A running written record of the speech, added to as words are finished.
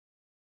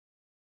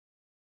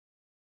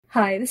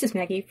Hi, this is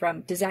Maggie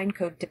from Design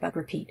Code Debug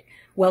Repeat.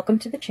 Welcome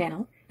to the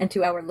channel and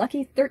to our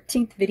lucky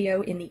 13th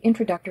video in the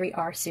Introductory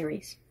R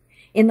series.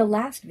 In the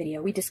last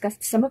video, we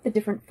discussed some of the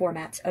different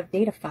formats of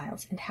data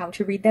files and how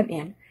to read them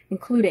in,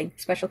 including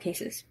special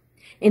cases.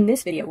 In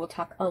this video, we'll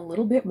talk a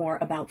little bit more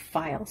about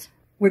files.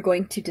 We're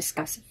going to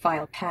discuss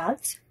file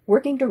paths,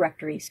 working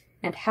directories,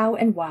 and how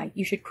and why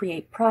you should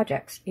create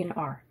projects in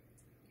R.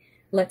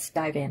 Let's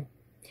dive in.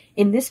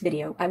 In this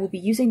video, I will be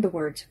using the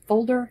words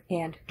folder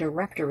and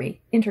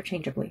directory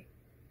interchangeably.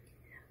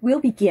 We'll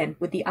begin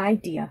with the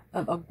idea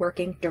of a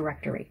working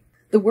directory.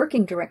 The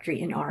working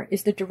directory in R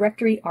is the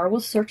directory R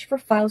will search for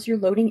files you're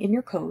loading in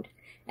your code,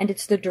 and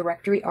it's the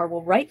directory R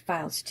will write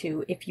files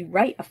to if you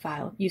write a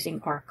file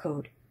using R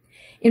code.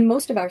 In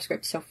most of our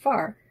scripts so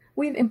far,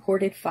 we've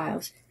imported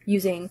files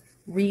using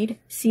read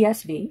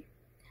CSV,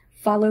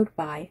 followed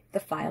by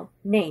the file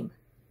name.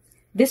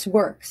 This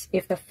works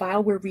if the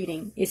file we're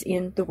reading is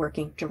in the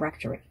working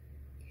directory.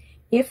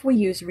 If we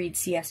use read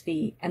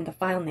CSV and the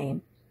file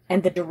name,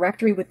 and the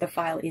directory with the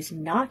file is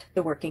not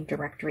the working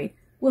directory,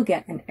 we'll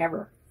get an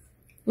error.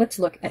 Let's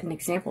look at an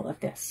example of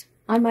this.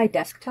 On my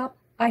desktop,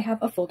 I have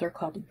a folder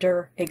called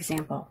dir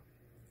example.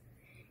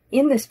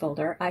 In this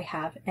folder, I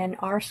have an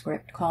R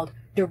script called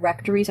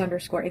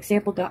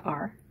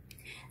directories_example.r,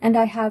 and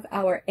I have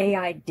our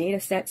AI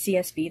dataset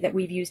CSV that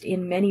we've used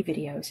in many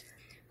videos,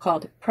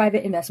 called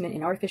Private Investment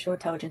in Artificial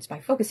Intelligence by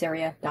Focus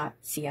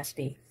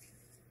Area.csv.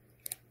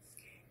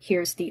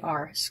 Here's the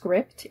R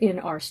script in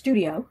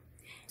RStudio,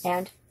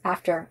 and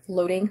after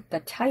loading the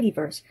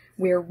tidyverse,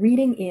 we're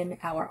reading in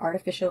our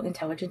artificial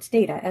intelligence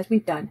data as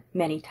we've done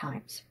many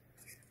times.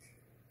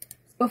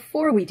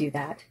 Before we do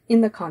that,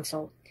 in the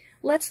console,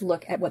 let's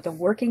look at what the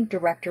working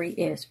directory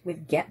is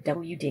with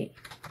getwd.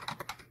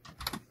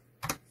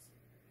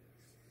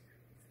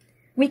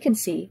 We can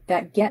see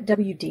that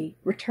getwd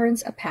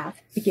returns a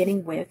path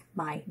beginning with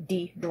my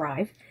D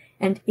drive,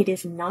 and it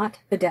is not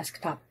the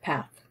desktop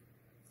path.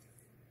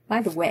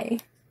 By the way,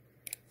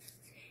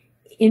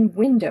 in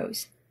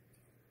Windows,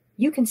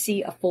 you can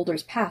see a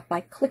folder's path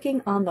by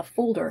clicking on the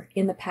folder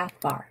in the path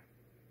bar.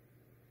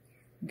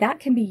 That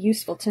can be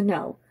useful to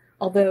know,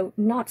 although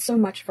not so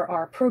much for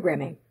R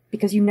programming,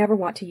 because you never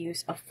want to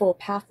use a full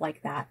path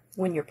like that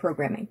when you're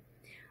programming.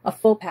 A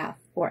full path,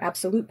 or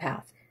absolute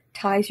path,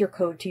 ties your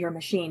code to your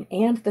machine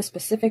and the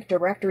specific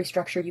directory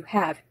structure you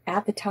have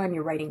at the time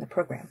you're writing the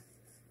program.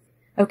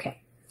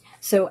 Okay,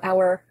 so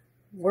our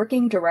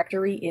working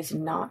directory is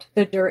not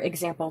the dir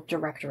example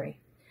directory.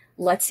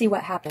 Let's see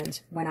what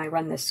happens when I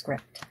run this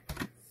script.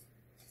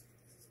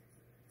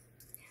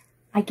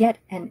 I get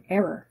an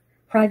error.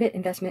 Private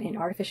investment in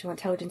artificial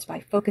intelligence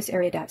by focus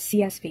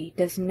area.csv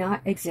does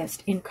not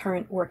exist in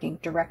current working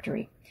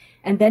directory,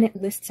 and then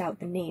it lists out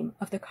the name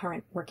of the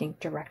current working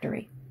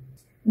directory.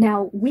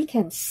 Now, we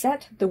can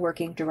set the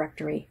working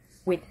directory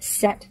with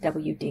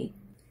setwd.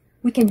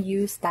 We can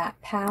use that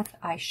path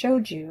I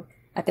showed you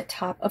at the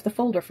top of the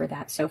folder for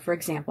that. So, for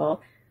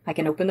example, I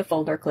can open the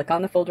folder, click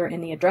on the folder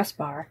in the address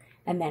bar,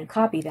 and then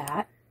copy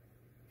that.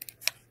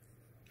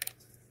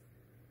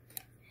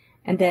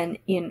 And then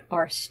in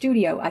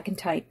RStudio, I can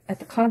type at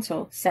the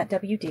console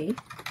setwd.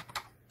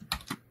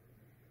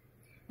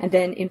 And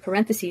then in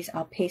parentheses,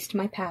 I'll paste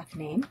my path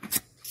name,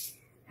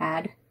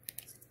 add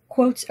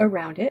quotes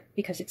around it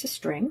because it's a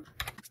string.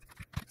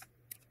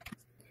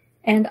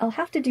 And I'll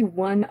have to do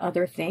one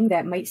other thing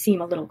that might seem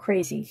a little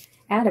crazy.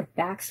 Add a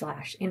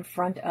backslash in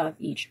front of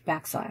each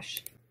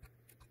backslash.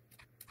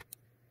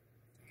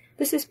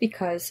 This is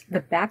because the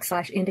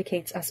backslash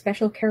indicates a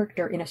special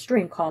character in a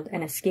string called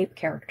an escape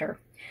character.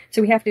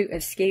 So we have to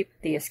escape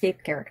the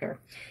escape character.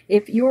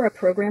 If you're a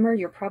programmer,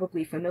 you're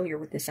probably familiar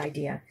with this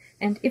idea.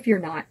 And if you're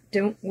not,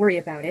 don't worry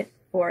about it,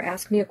 or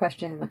ask me a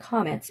question in the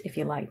comments if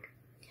you like.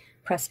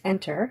 Press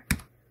enter,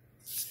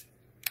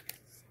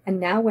 and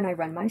now when I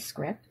run my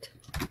script,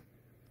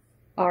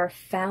 R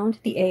found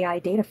the AI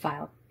data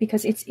file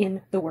because it's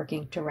in the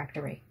working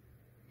directory.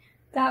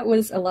 That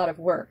was a lot of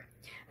work.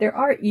 There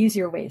are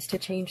easier ways to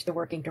change the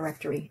working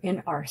directory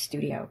in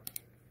RStudio.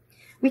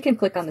 We can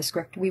click on the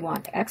script we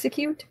want to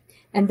execute,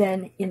 and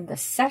then in the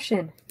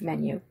session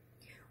menu,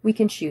 we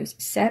can choose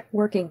set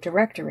working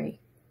directory,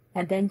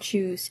 and then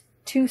choose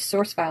to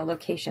source file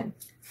location.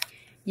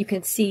 You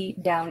can see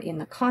down in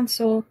the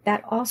console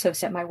that also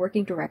set my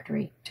working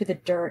directory to the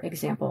dir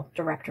example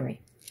directory.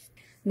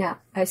 Now,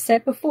 as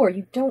said before,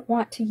 you don't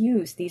want to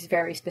use these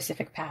very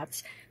specific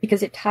paths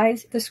because it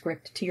ties the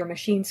script to your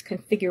machine's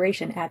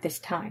configuration at this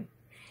time.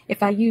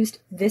 If I used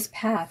this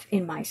path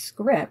in my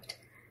script,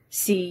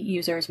 C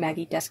users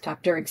Maggie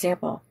desktop dir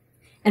example,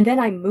 and then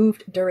I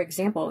moved dir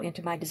example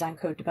into my design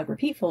code debug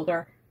repeat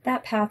folder,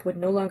 that path would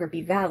no longer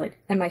be valid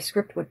and my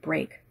script would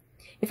break.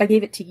 If I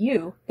gave it to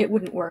you, it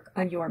wouldn't work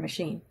on your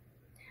machine.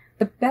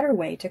 The better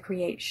way to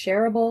create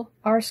shareable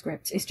R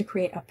scripts is to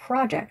create a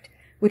project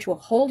which will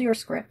hold your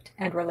script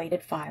and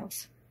related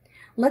files.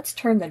 Let's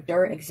turn the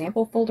dir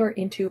example folder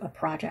into a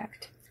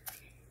project.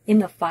 In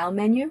the File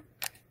menu,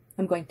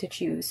 I'm going to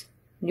choose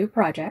New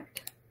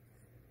Project,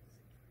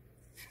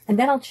 and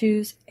then I'll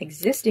choose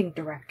Existing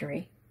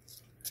Directory,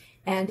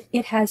 and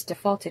it has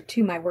defaulted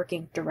to my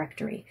working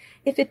directory.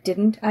 If it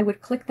didn't, I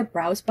would click the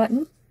Browse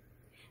button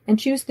and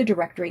choose the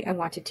directory I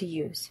wanted to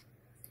use.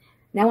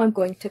 Now I'm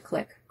going to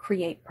click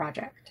Create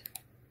Project.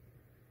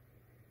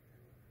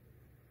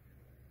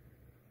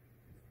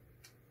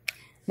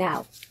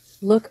 Now,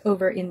 look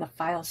over in the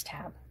Files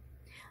tab.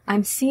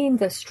 I'm seeing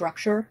the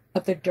structure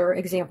of the dir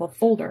example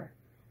folder,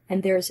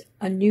 and there's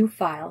a new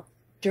file,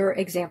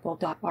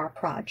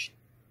 direxample.rproj.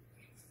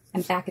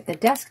 And back at the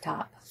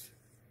desktop,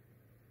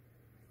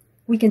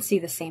 we can see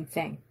the same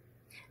thing.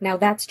 Now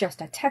that's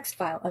just a text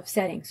file of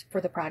settings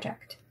for the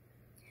project.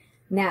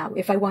 Now,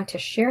 if I want to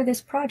share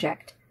this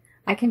project,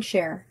 I can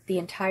share the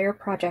entire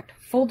project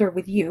folder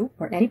with you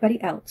or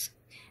anybody else,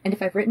 and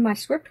if I've written my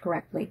script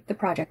correctly, the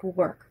project will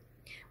work.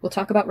 We'll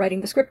talk about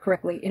writing the script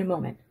correctly in a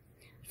moment.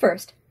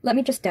 First, let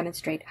me just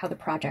demonstrate how the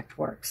project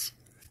works.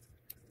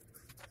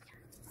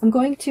 I'm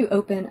going to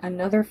open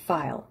another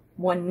file,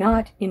 one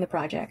not in the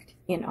project,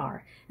 in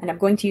R, and I'm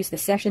going to use the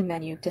session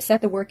menu to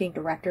set the working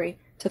directory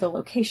to the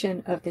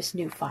location of this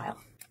new file.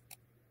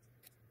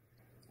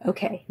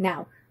 Okay,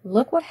 now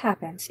look what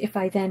happens if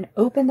I then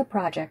open the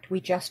project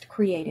we just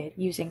created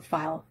using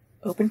File,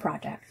 Open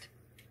Project,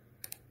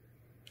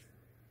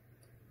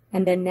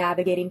 and then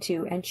navigating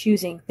to and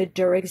choosing the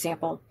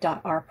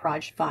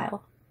direxample.rproj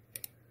file.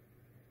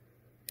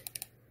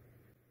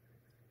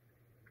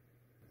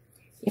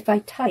 If I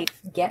type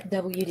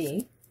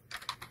getwd,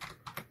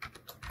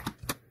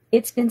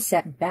 it's been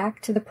set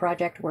back to the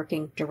project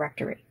working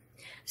directory.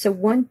 So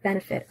one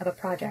benefit of a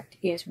project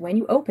is when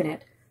you open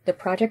it, the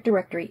project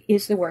directory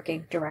is the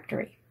working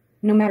directory,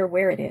 no matter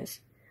where it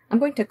is. I'm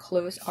going to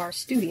close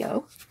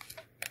RStudio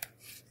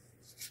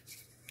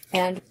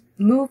and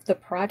move the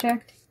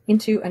project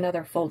into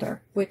another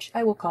folder, which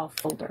I will call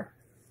folder.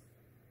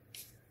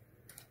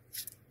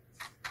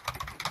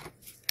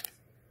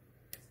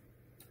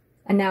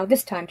 And now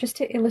this time, just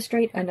to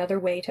illustrate another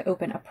way to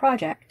open a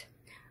project,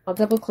 I'll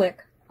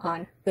double-click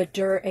on the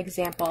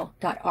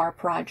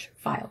direxample.rproj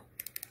file.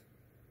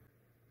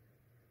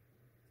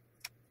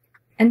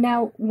 And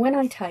now when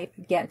I type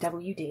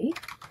getwd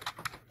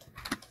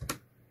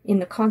in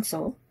the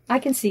console, I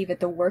can see that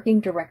the working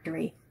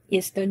directory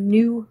is the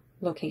new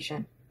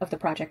location of the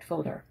project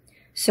folder.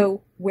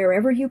 So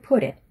wherever you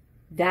put it,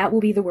 that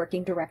will be the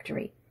working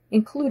directory,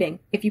 including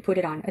if you put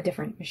it on a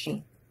different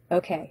machine.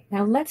 Okay,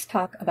 now let's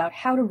talk about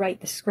how to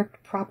write the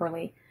script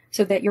properly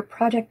so that your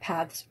project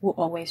paths will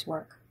always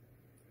work.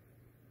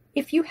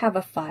 If you have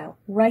a file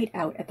right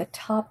out at the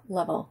top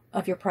level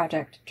of your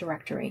project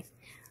directory,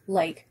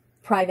 like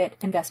private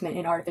investment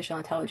in artificial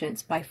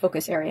intelligence by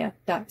focus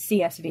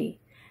area.csv,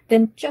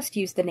 then just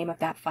use the name of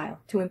that file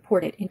to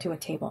import it into a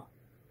table.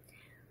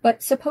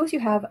 But suppose you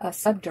have a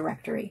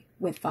subdirectory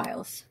with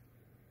files,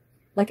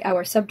 like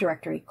our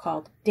subdirectory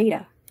called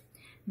data.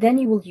 Then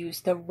you will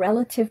use the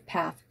relative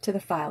path to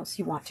the files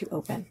you want to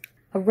open.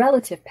 A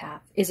relative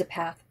path is a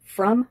path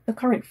from the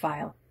current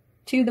file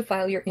to the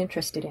file you're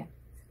interested in.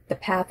 The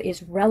path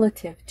is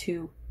relative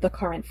to the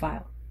current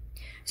file.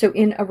 So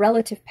in a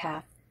relative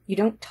path, you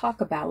don't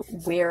talk about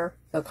where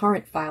the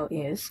current file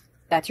is.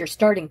 That's your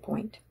starting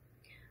point.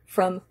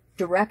 From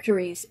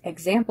directories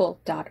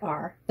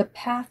example.r, the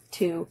path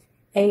to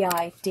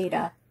AI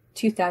data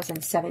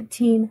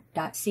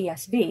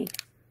 2017.csv,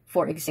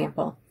 for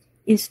example,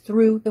 is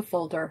through the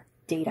folder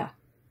data.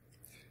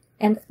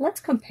 And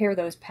let's compare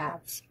those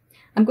paths.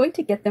 I'm going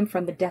to get them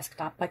from the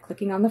desktop by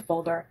clicking on the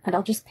folder, and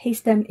I'll just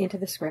paste them into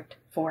the script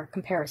for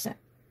comparison.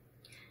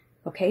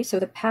 Okay, so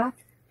the path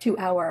to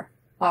our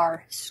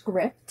R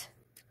script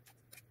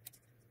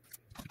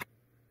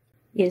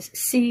is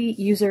C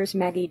users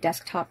Maggie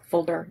desktop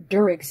folder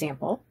dir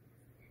example,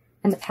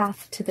 and the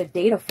path to the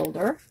data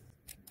folder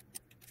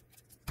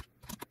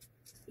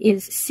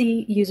is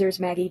C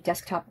users Maggie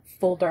desktop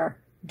folder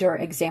dir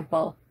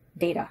example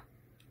data.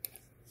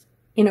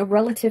 In a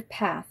relative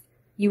path,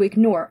 you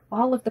ignore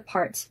all of the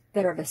parts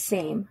that are the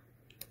same,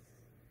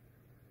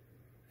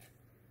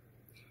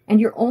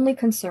 and you're only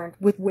concerned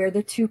with where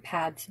the two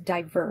paths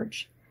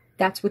diverge.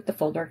 That's with the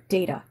folder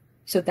data.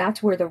 So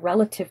that's where the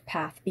relative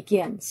path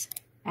begins,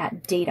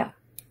 at data.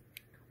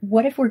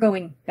 What if we're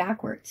going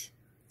backwards?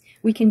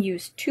 We can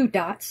use two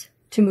dots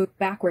to move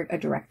backward a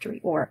directory,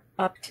 or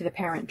up to the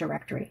parent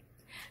directory.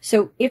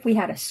 So if we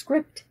had a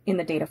script in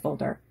the data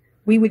folder,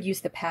 we would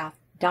use the path ...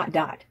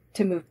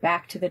 to move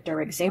back to the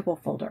dir example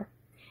folder.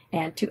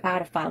 And to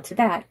add a file to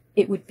that,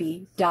 it would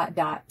be ...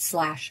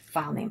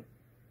 /filename.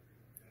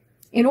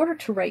 In order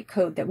to write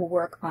code that will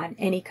work on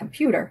any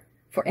computer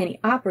for any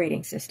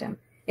operating system,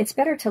 it's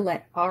better to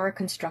let R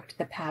construct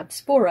the paths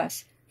for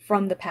us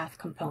from the path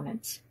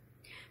components.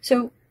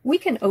 So we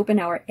can open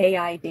our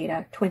AI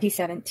data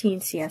 2017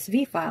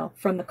 CSV file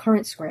from the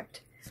current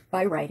script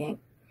by writing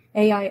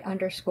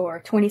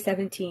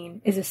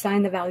AI_2017 is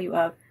assigned the value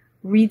of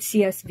read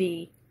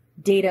CSV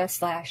data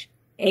 /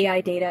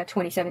 AI data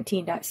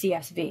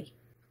 2017.csv.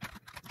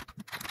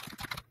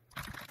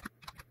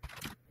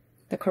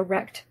 The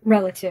correct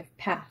relative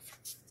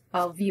path.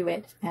 I'll view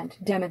it and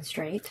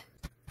demonstrate.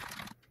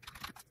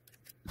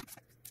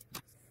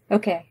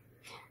 Okay,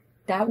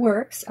 That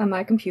works on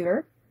my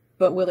computer,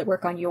 but will it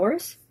work on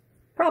yours?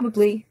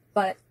 Probably,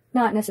 but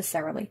not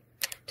necessarily.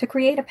 To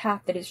create a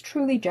path that is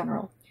truly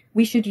general,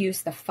 we should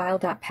use the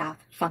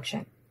file.path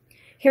function.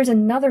 Here's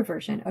another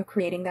version of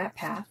creating that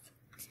path.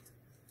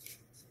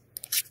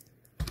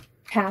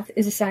 Path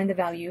is assigned the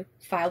value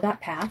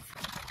file.path,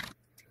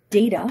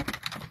 data,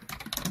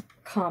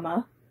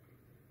 comma,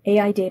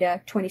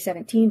 AIData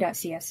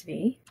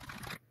 2017.csv.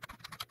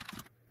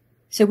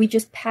 So we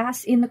just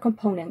pass in the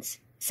components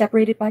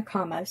separated by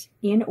commas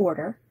in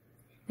order,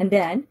 and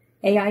then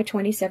AI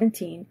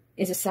 2017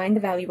 is assigned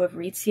the value of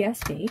read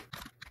CSV,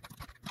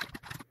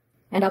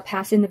 and I'll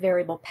pass in the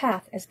variable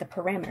path as the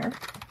parameter,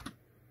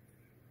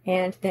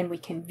 and then we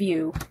can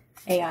view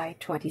AI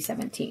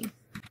 2017.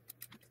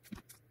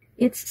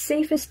 It's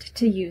safest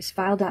to use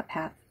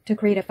file.path to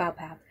create a file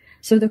path,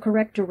 so the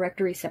correct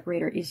directory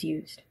separator is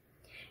used.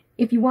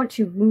 If you want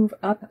to move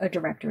up a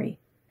directory,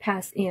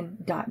 pass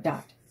in ...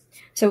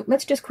 So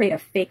let's just create a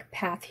fake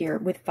path here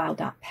with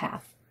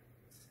file.path.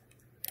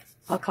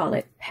 I'll call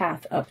it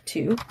path up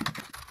to,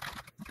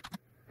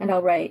 and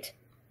I'll write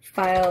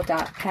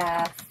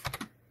file.path ...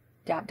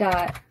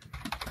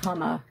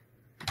 comma ...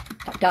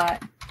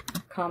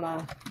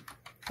 comma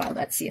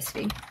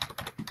file.csv.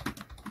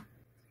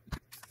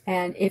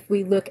 And if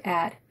we look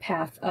at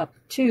path up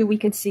to, we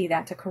can see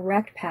that's a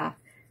correct path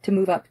to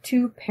move up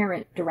two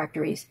parent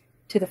directories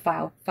to the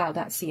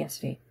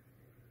file.csv.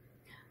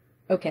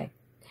 Okay,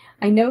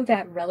 I know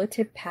that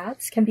relative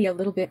paths can be a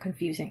little bit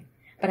confusing,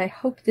 but I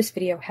hope this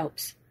video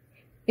helps.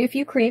 If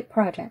you create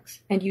projects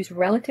and use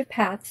relative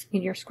paths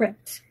in your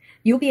scripts,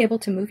 you'll be able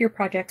to move your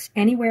projects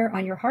anywhere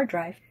on your hard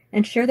drive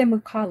and share them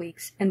with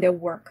colleagues and they'll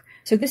work.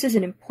 So this is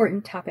an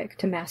important topic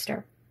to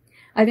master.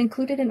 I've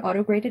included an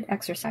auto-graded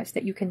exercise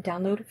that you can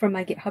download from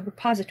my GitHub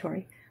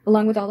repository,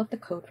 along with all of the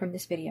code from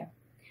this video.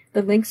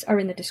 The links are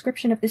in the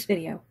description of this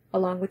video,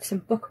 along with some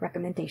book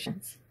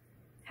recommendations.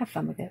 Have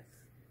fun with it.